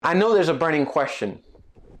I know there's a burning question.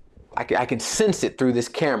 I can sense it through this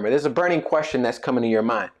camera. There's a burning question that's coming to your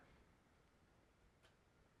mind.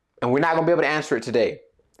 And we're not going to be able to answer it today.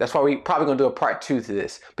 That's why we're probably going to do a part 2 to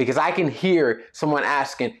this, because I can hear someone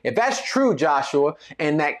asking, if that's true, Joshua,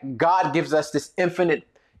 and that God gives us this infinite,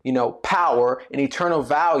 power and eternal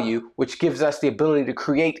value, which gives us the ability to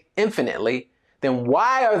create infinitely, then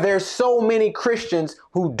why are there so many Christians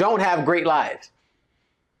who don't have great lives?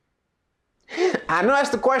 I know that's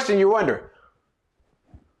the question you wonder.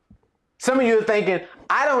 Some of you are thinking,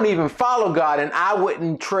 I don't even follow God, and I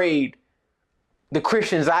wouldn't trade the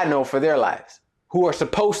Christians I know for their lives, who are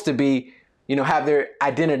supposed to be, have their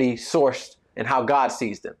identity sourced in how God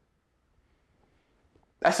sees them.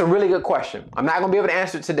 That's a really good question. I'm not going to be able to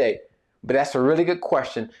answer it today, but that's a really good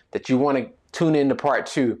question that you want to tune in to part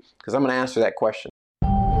 2, because I'm going to answer that question.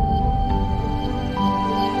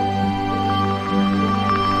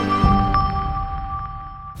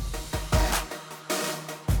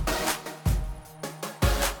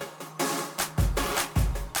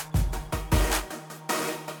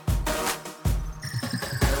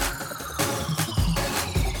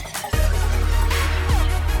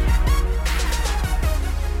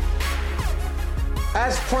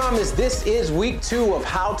 As promised, this is week 2 of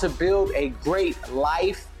how to build a great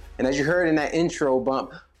life. And as you heard in that intro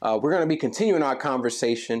bump, we're going to be continuing our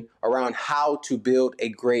conversation around how to build a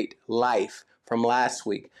great life from last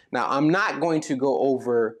week. Now, I'm not going to go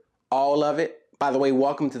over all of it. By the way,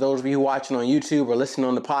 welcome to those of you watching on YouTube or listening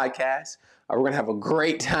on the podcast. We're going to have a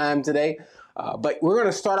great time today. But we're going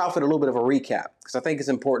to start off with a little bit of a recap, because I think it's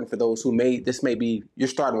important for those who this may be, you're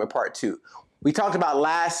starting with part 2. We talked about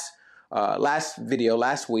last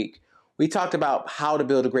week, we talked about how to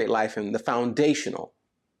build a great life, and the foundational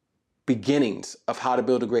beginnings of how to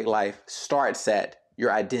build a great life starts at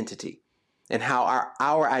your identity, and how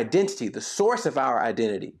our identity, the source of our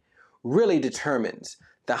identity, really determines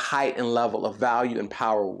the height and level of value and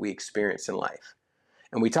power we experience in life.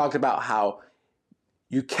 And we talked about how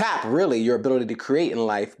you cap really your ability to create in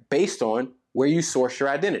life based on where you source your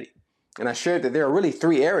identity. And I shared that there are really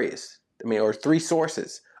 3 areas, or 3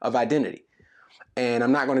 sources of identity. And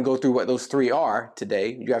I'm not going to go through what those 3 are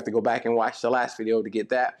today. You have to go back and watch the last video to get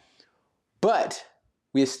that. But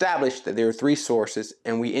we established that there are 3 sources,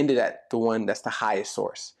 and we ended at the one that's the highest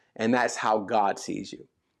source. And that's how God sees you.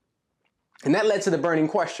 And that led to the burning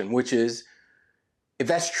question, which is, if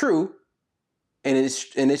that's true, and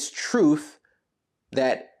it's truth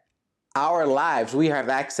that our lives, we have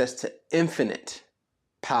access to infinite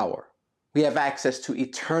power. We have access to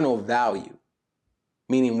eternal value,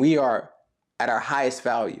 meaning we are at our highest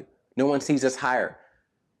value. No one sees us higher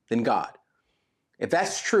than God. If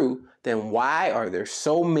that's true, then why are there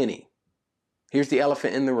so many? Here's the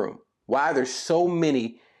elephant in the room. Why are there so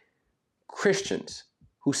many Christians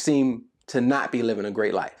who seem to not be living a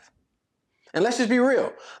great life? And let's just be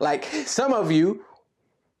real. Like, some of you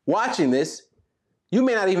watching this, you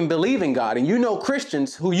may not even believe in God, and you know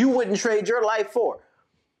Christians who you wouldn't trade your life for.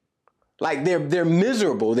 Like, they're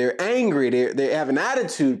miserable, they're angry, they have an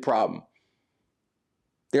attitude problem.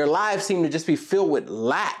 Their lives seem to just be filled with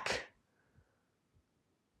lack.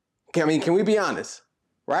 Can we be honest,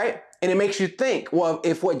 right? And it makes you think, well,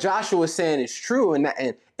 if what Joshua is saying is true,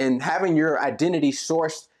 and having your identity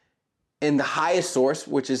sourced in the highest source,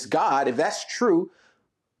 which is God, if that's true,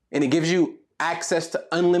 and it gives you access to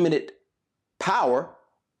unlimited power,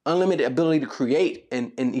 unlimited ability to create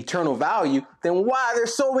and eternal value, then why are there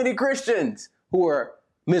so many Christians who are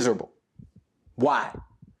miserable? Why?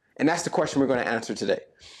 And that's the question we're going to answer today,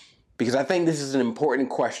 because I think this is an important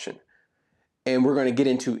question, and we're going to get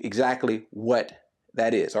into exactly what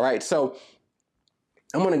that is. All right. So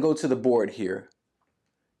I'm going to go to the board here,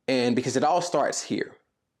 and because it all starts here.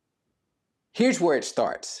 Here's where it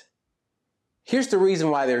starts. Here's the reason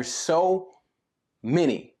why there's so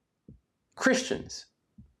many Christians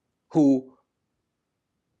who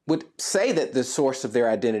would say that the source of their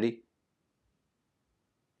identity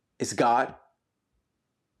is God,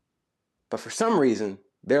 but for some reason,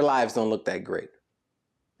 their lives don't look that great.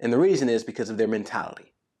 And the reason is because of their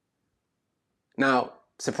mentality. Now,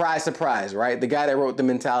 surprise, surprise, right? The guy that wrote The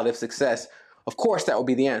Mentality of Success, of course, that would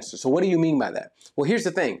be the answer. So what do you mean by that? Well, here's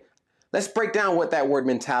the thing. Let's break down what that word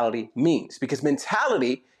mentality means, because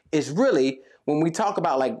mentality is really, when we talk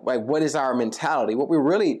about like what is our mentality, what we're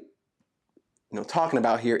really talking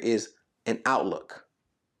about here is an outlook.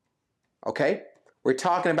 Okay? We're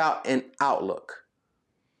talking about an outlook.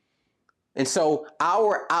 And so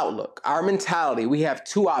our outlook, our mentality, we have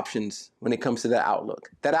 2 options when it comes to that outlook.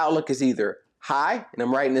 That outlook is either high, and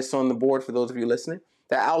I'm writing this on the board for those of you listening.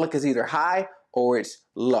 That outlook is either high or it's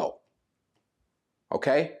low.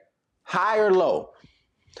 okay? High or low.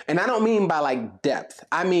 And I don't mean by like depth.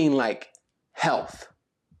 I mean like health.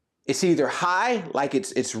 It's either high, like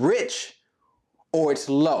it's rich, or it's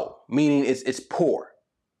low, meaning it's poor.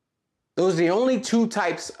 Those are the only two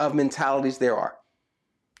types of mentalities there are.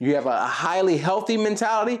 You have a highly healthy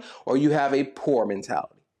mentality, or you have a poor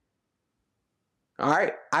mentality. All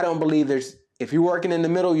right? I don't believe if you're working in the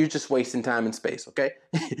middle, you're just wasting time and space, okay?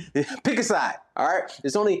 Pick a side, all right?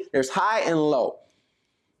 There's high and low.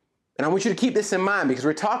 And I want you to keep this in mind because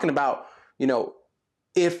we're talking about,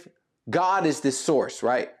 if God is this source,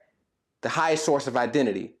 right? The highest source of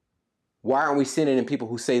identity, why aren't we sinning in people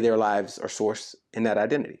who say their lives are sourced in that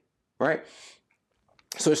identity, right?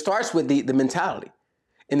 So it starts with the mentality.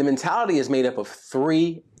 And the mentality is made up of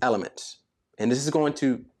 3 elements. And this is going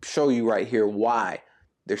to show you right here why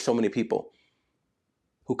there's so many people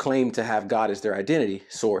who claim to have God as their identity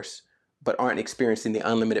source, but aren't experiencing the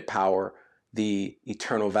unlimited power, the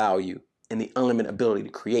eternal value, and the unlimited ability to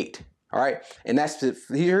create. All right. And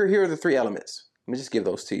here are the 3 elements. Let me just give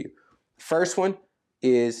those to you. First one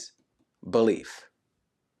is belief.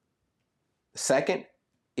 The second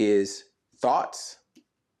is thoughts.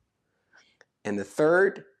 And the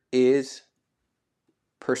third is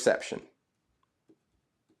perception.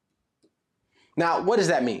 Now, what does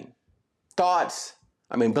that mean?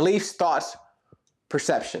 Beliefs, thoughts,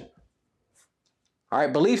 perception. All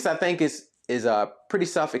right, beliefs I think is pretty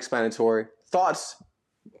self-explanatory. Thoughts,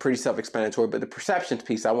 pretty self-explanatory, but the perceptions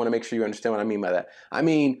piece, I want to make sure you understand what I mean by that. I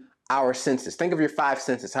mean our senses. Think of your 5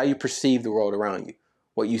 senses, how you perceive the world around you.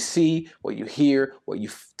 What you see, what you hear, what you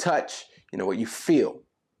touch, what you feel.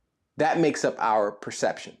 That makes up our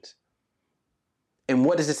perceptions. And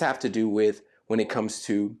what does this have to do with when it comes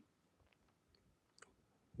to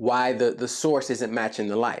why the source isn't matching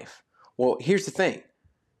the life? Well, here's the thing.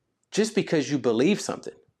 Just because you believe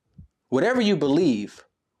something, whatever you believe,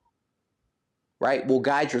 right, will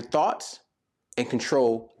guide your thoughts and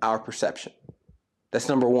control our perception. That's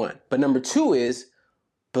number 1. But number 2 is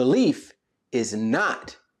belief is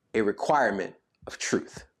not a requirement of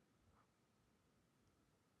truth.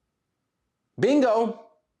 Bingo.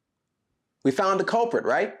 We found the culprit,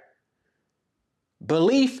 right?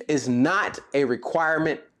 Belief is not a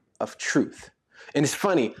requirement of truth. And it's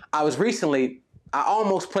funny, I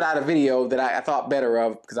almost put out a video that I thought better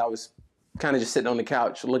of because I was kind of just sitting on the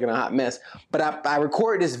couch looking at a hot mess. But I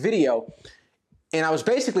recorded this video and I was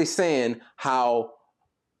basically saying how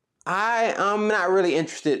I'm not really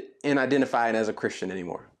interested in identifying as a Christian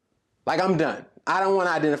anymore. Like, I'm done. I don't want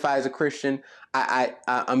to identify as a Christian.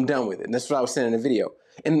 I'm done with it. And that's what I was saying in the video.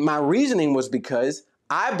 And my reasoning was because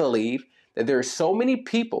I believe that there are so many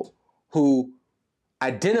people who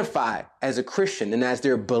identify as a Christian and as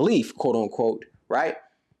their belief, quote unquote, right?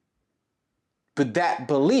 But that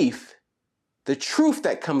belief, the truth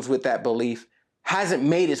that comes with that belief, hasn't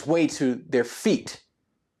made its way to their feet.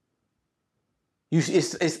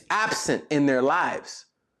 It's absent in their lives.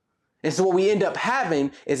 And so what we end up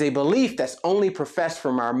having is a belief that's only professed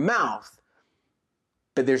from our mouth,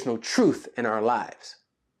 but there's no truth in our lives.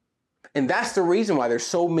 And that's the reason why there's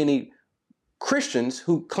so many Christians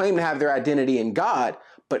who claim to have their identity in God,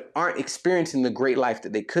 but aren't experiencing the great life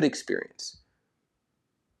that they could experience.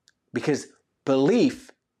 Because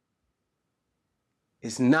belief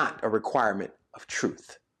is not a requirement of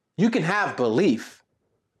truth. You can have belief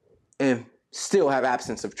and still have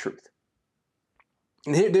absence of truth.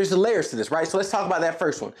 And there's the layers to this, right? So let's talk about that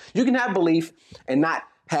first one. You can have belief and not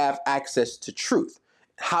have access to truth.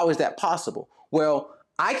 How is that possible? Well,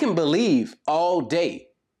 I can believe all day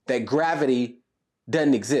that gravity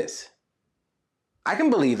doesn't exist. I can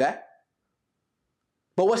believe that.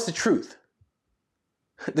 But what's the truth?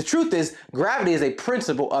 The truth is gravity is a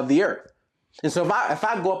principle of the earth. And so if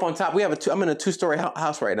I go up on top, I'm in a 2-story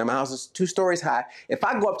house right now. My house is 2 stories high. If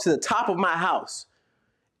I go up to the top of my house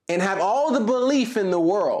and have all the belief in the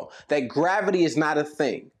world that gravity is not a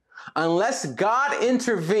thing, unless God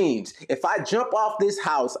intervenes, if I jump off this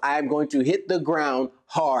house, I am going to hit the ground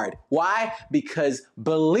hard. Why? Because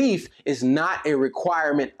belief is not a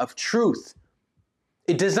requirement of truth.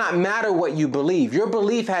 It does not matter what you believe. Your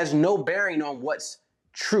belief has no bearing on what's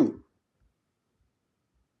true.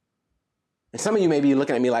 And some of you may be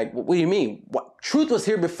looking at me like, what do you mean? What? Truth was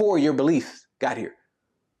here before your beliefs got here.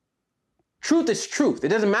 Truth is truth. It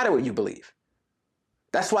doesn't matter what you believe.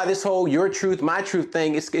 That's why this whole your truth, my truth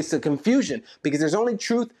thing, it's a confusion because there's only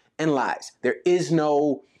truth and lies. There is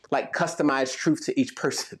no like customized truth to each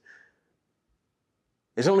person.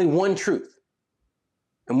 There's only one truth.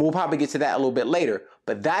 And we'll probably get to that a little bit later.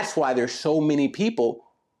 But that's why there's so many people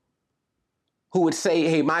who would say,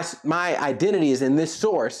 hey, my identity is in this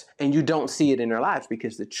source, and you don't see it in their lives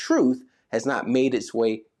because the truth has not made its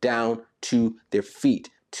way down to their feet,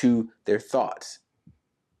 to their thoughts.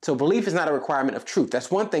 So belief is not a requirement of truth. That's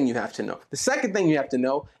one thing you have to know. The second thing you have to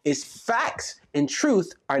know is facts and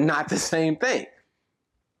truth are not the same thing.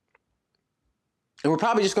 And we're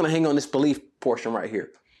probably just going to hang on this belief portion right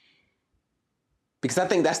here, because I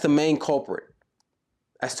think that's the main culprit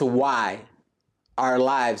as to why our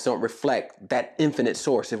lives don't reflect that infinite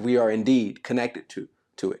source if we are indeed connected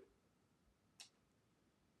to it.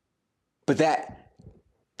 But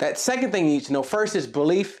that second thing you need to know, first is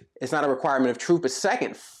belief is not a requirement of truth, but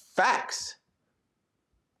second, facts.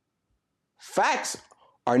 Facts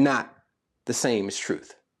are not the same as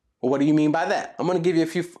truth. Well, what do you mean by that? I'm going to give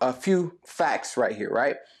you a few facts right here,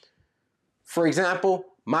 right? For example,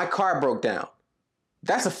 my car broke down.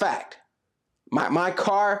 That's a fact. My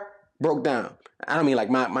car broke down. I don't mean like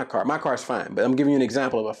my car. My car's fine, but I'm giving you an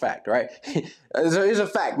example of a fact, right? Here's a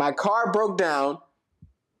fact. My car broke down,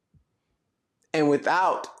 and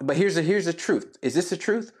but here's the truth. Is this the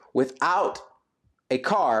truth? Without a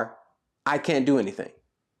car, I can't do anything.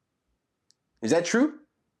 Is that true?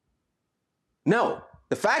 No.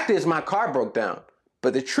 The fact is my car broke down,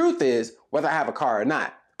 but the truth is whether I have a car or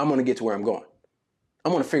not, I'm going to get to where I'm going.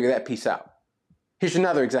 I'm going to figure that piece out. Here's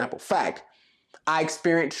another example. Fact. I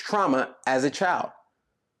experienced trauma as a child.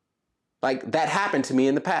 Like that happened to me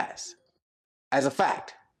in the past as a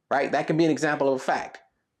fact, right? That can be an example of a fact.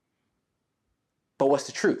 But what's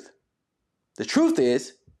the truth? The truth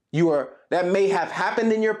is that may have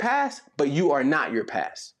happened in your past, but you are not your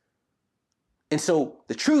past. And so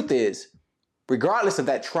the truth is, regardless of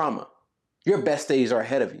that trauma, your best days are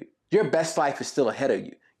ahead of you. Your best life is still ahead of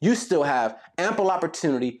you. You still have ample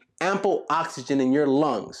opportunity, ample oxygen in your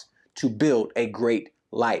lungs to build a great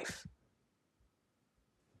life.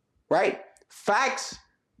 Right? Facts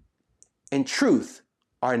and truth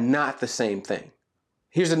are not the same thing.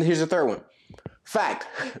 Here's the third one. Fact.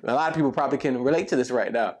 A lot of people probably can relate to this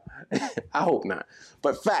right now. I hope not.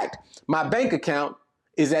 But fact. My bank account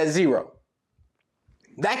is at zero.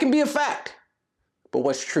 That can be a fact. But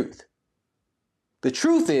what's truth? The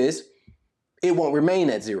truth is it won't remain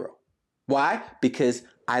at zero. Why? Because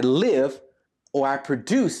I live or I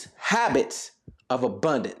produce habits of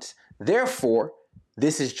abundance. Therefore,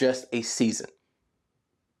 this is just a season.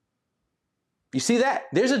 You see that?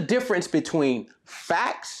 There's a difference between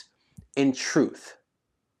facts and truth.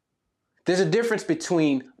 There's a difference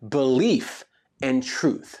between belief and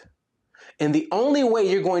truth. And the only way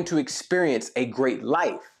you're going to experience a great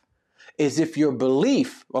life is if your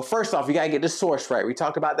belief, well, first off, you got to get the source right. We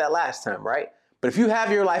talked about that last time, right? But if you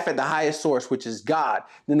have your life at the highest source, which is God,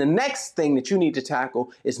 then the next thing that you need to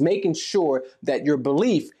tackle is making sure that your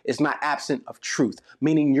belief is not absent of truth,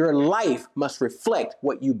 meaning your life must reflect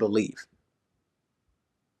what you believe.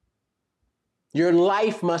 Your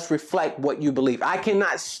life must reflect what you believe. I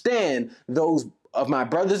cannot stand those of my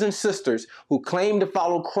brothers and sisters who claim to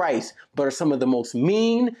follow Christ, but are some of the most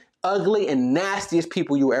mean, ugly, and nastiest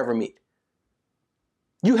people you will ever meet.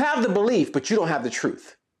 You have the belief, but you don't have the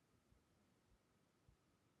truth.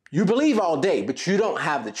 You believe all day, but you don't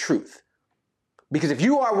have the truth. Because if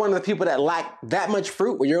you are one of the people that lack that much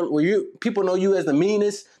fruit, where people know you as the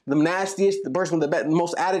meanest, the nastiest, the person with the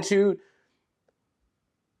most attitude,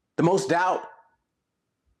 the most doubt,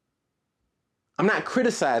 I'm not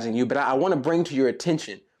criticizing you, but I want to bring to your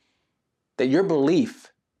attention that your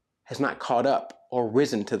belief has not caught up or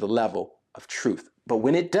risen to the level of truth. But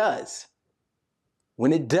when it does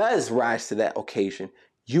rise to that occasion,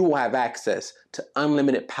 you will have access to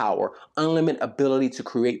unlimited power, unlimited ability to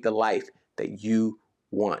create the life that you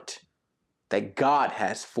want, that God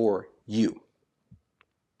has for you.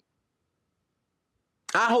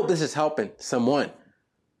 I hope this is helping someone,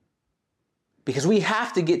 because we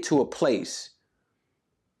have to get to a place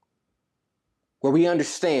where we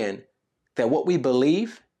understand that what we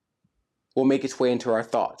believe will make its way into our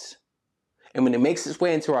thoughts. And when it makes its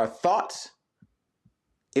way into our thoughts,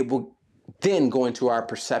 it will then go into our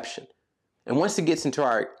perception. And once it gets into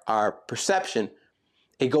our perception,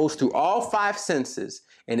 it goes through all five senses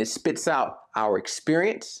and it spits out our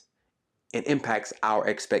experience and impacts our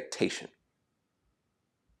expectation.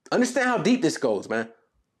 Understand how deep this goes, man.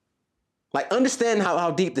 Like, understand how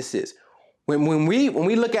deep this is. When we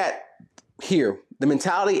look at here, the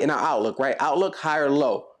mentality and our outlook, right? Outlook, high or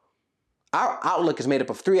low. Our outlook is made up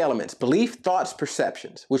of three elements: belief, thoughts,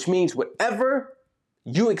 perceptions, which means whatever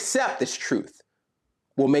you accept as truth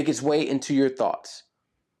will make its way into your thoughts.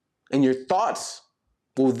 And your thoughts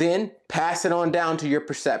will then pass it on down to your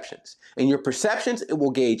perceptions. And your perceptions, it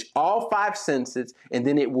will gauge all five senses, and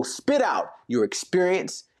then it will spit out your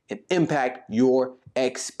experience and impact your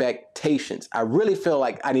expectations. I really feel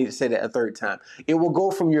like I need to say that a third time. It will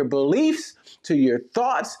go from your beliefs to your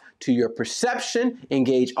thoughts to your perception,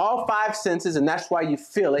 engage all five senses, and that's why you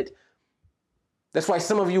feel it. That's why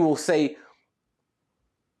some of you will say,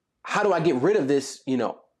 how do I get rid of this,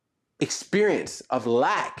 experience of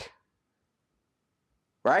lack?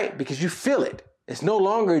 Right? Because you feel it. It's no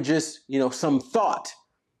longer just, some thought.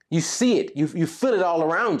 You see it. You feel it all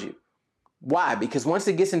around you. Why? Because once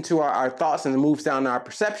it gets into our thoughts and it moves down to our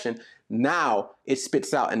perception, now it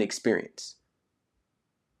spits out an experience.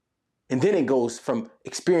 And then it goes from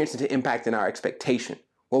experience into impacting our expectation.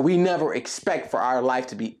 Well, we never expect for our life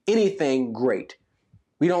to be anything great.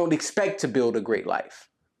 We don't expect to build a great life.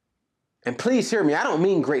 And please hear me, I don't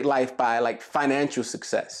mean great life by like financial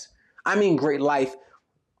success. I mean great life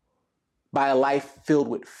by a life filled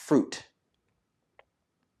with fruit.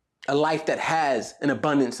 A life that has an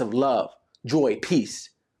abundance of love, joy,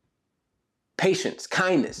 peace, patience,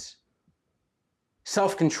 kindness,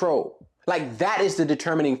 self-control. Like that is the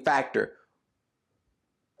determining factor,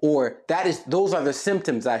 or those are the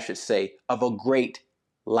symptoms, I should say, of a great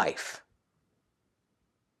life.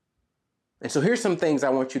 And so here's some things I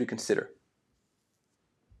want you to consider.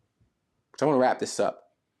 So I want to wrap this up.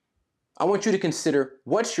 I want you to consider,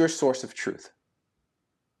 what's your source of truth?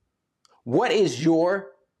 What is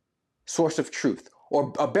your source of truth?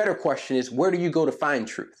 Or a better question is, where do you go to find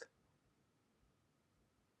truth?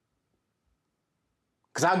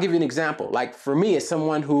 Because I'll give you an example. Like for me, as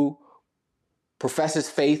someone who professes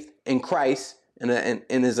faith in Christ and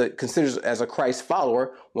is considered as a Christ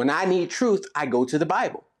follower, when I need truth, I go to the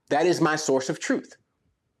Bible. That is my source of truth.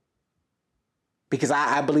 Because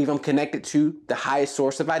I believe I'm connected to the highest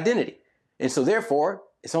source of identity. And so therefore,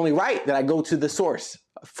 it's only right that I go to the source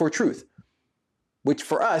for truth, which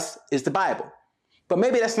for us is the Bible. But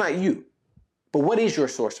maybe that's not you. But what is your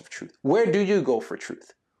source of truth? Where do you go for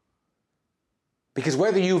truth? Because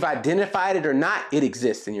whether you've identified it or not, it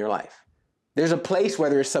exists in your life. There's a place,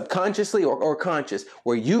 whether it's subconsciously or conscious,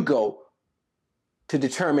 where you go to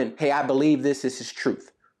determine, hey, I believe this is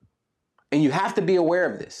truth. And you have to be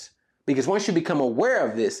aware of this. Because once you become aware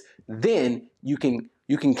of this, then you can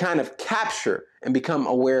kind of capture and become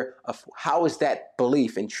aware of how is that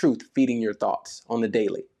belief and truth feeding your thoughts on the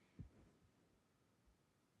daily.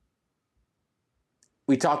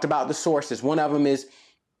 We talked about the sources. One of them is,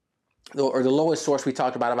 or the lowest source we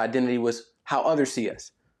talked about of identity was how others see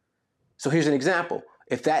us. So here's an example.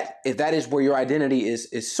 If that is where your identity is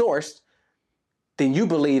sourced, then you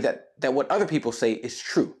believe that what other people say is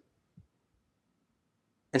true.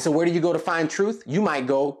 And so where do you go to find truth? You might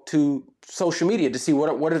go to social media to see what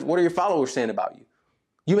are your followers saying about you.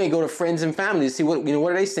 You may go to friends and family to see what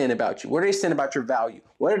are they saying about you? What are they saying about your value?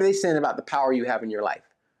 What are they saying about the power you have in your life?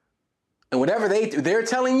 And whatever they're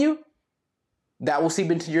telling you, that will seep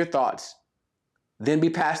into your thoughts, then be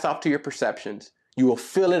passed off to your perceptions. You will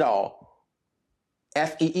feel it all.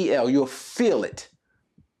 F-E-E-L, you'll feel it.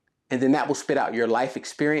 And then that will spit out your life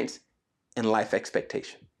experience and life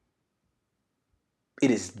expectation. It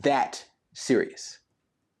is that serious.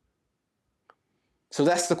 So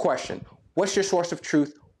that's the question. What's your source of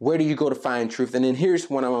truth? Where do you go to find truth? And then here's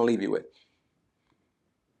what I want to leave you with.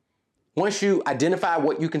 Once you identify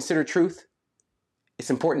what you consider truth, it's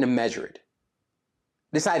important to measure it.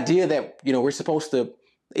 This idea that, we're supposed to,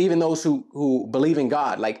 even those who believe in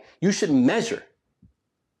God, like you should measure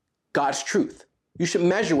God's truth. You should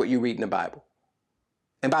measure what you read in the Bible.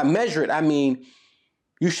 And by measure it, I mean,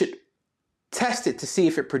 you should test it to see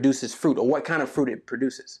if it produces fruit or what kind of fruit it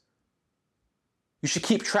produces. You should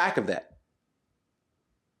keep track of that.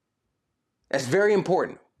 That's very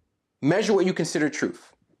important. Measure what you consider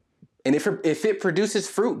truth. And if it produces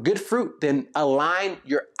fruit, good fruit, then align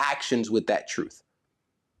your actions with that truth.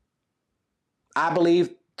 I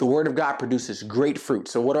believe the Word of God produces great fruit.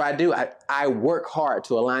 So what do? I work hard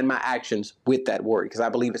to align my actions with that Word because I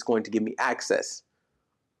believe it's going to give me access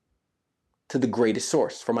to the greatest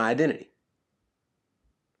source for my identity.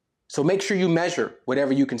 So make sure you measure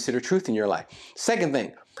whatever you consider truth in your life. Second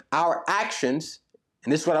thing, our actions,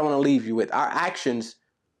 and this is what I want to leave you with, our actions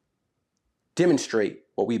demonstrate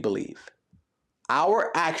what we believe.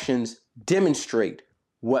 Our actions demonstrate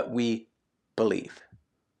what we believe.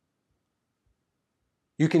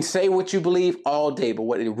 You can say what you believe all day, but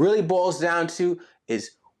what it really boils down to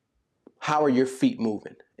is how are your feet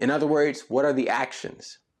moving? In other words, what are the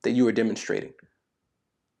actions that you are demonstrating?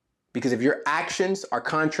 Because if your actions are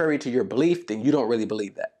contrary to your belief, then you don't really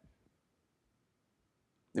believe that.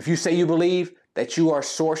 If you say you believe that you are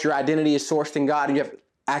sourced, your identity is sourced in God, and you have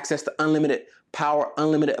access to unlimited power,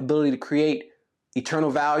 unlimited ability to create eternal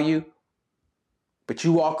value, but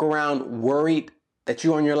you walk around worried that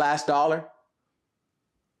you're on your last dollar,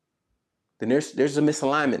 then there's a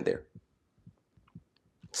misalignment there.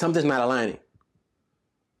 Something's not aligning.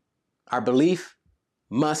 Our belief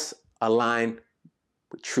must align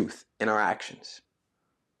with truth in our actions.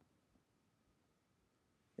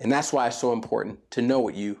 And that's why it's so important to know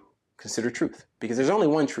what you consider truth, because there's only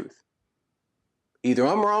one truth. Either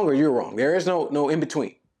I'm wrong or you're wrong. There is no in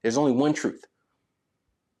between. There's only one truth.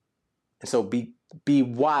 And so be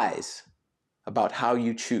wise about how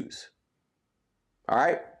you choose. All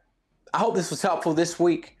right? I hope this was helpful this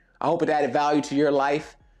week. I hope it added value to your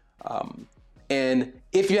life. And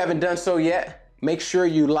if you haven't done so yet, make sure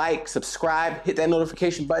you like, subscribe, hit that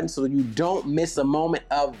notification button so you don't miss a moment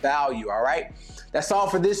of value, all right? That's all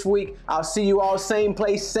for this week. I'll see you all same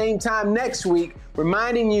place, same time next week,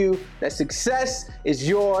 reminding you that success is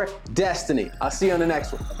your destiny. I'll see you on the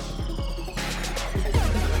next one.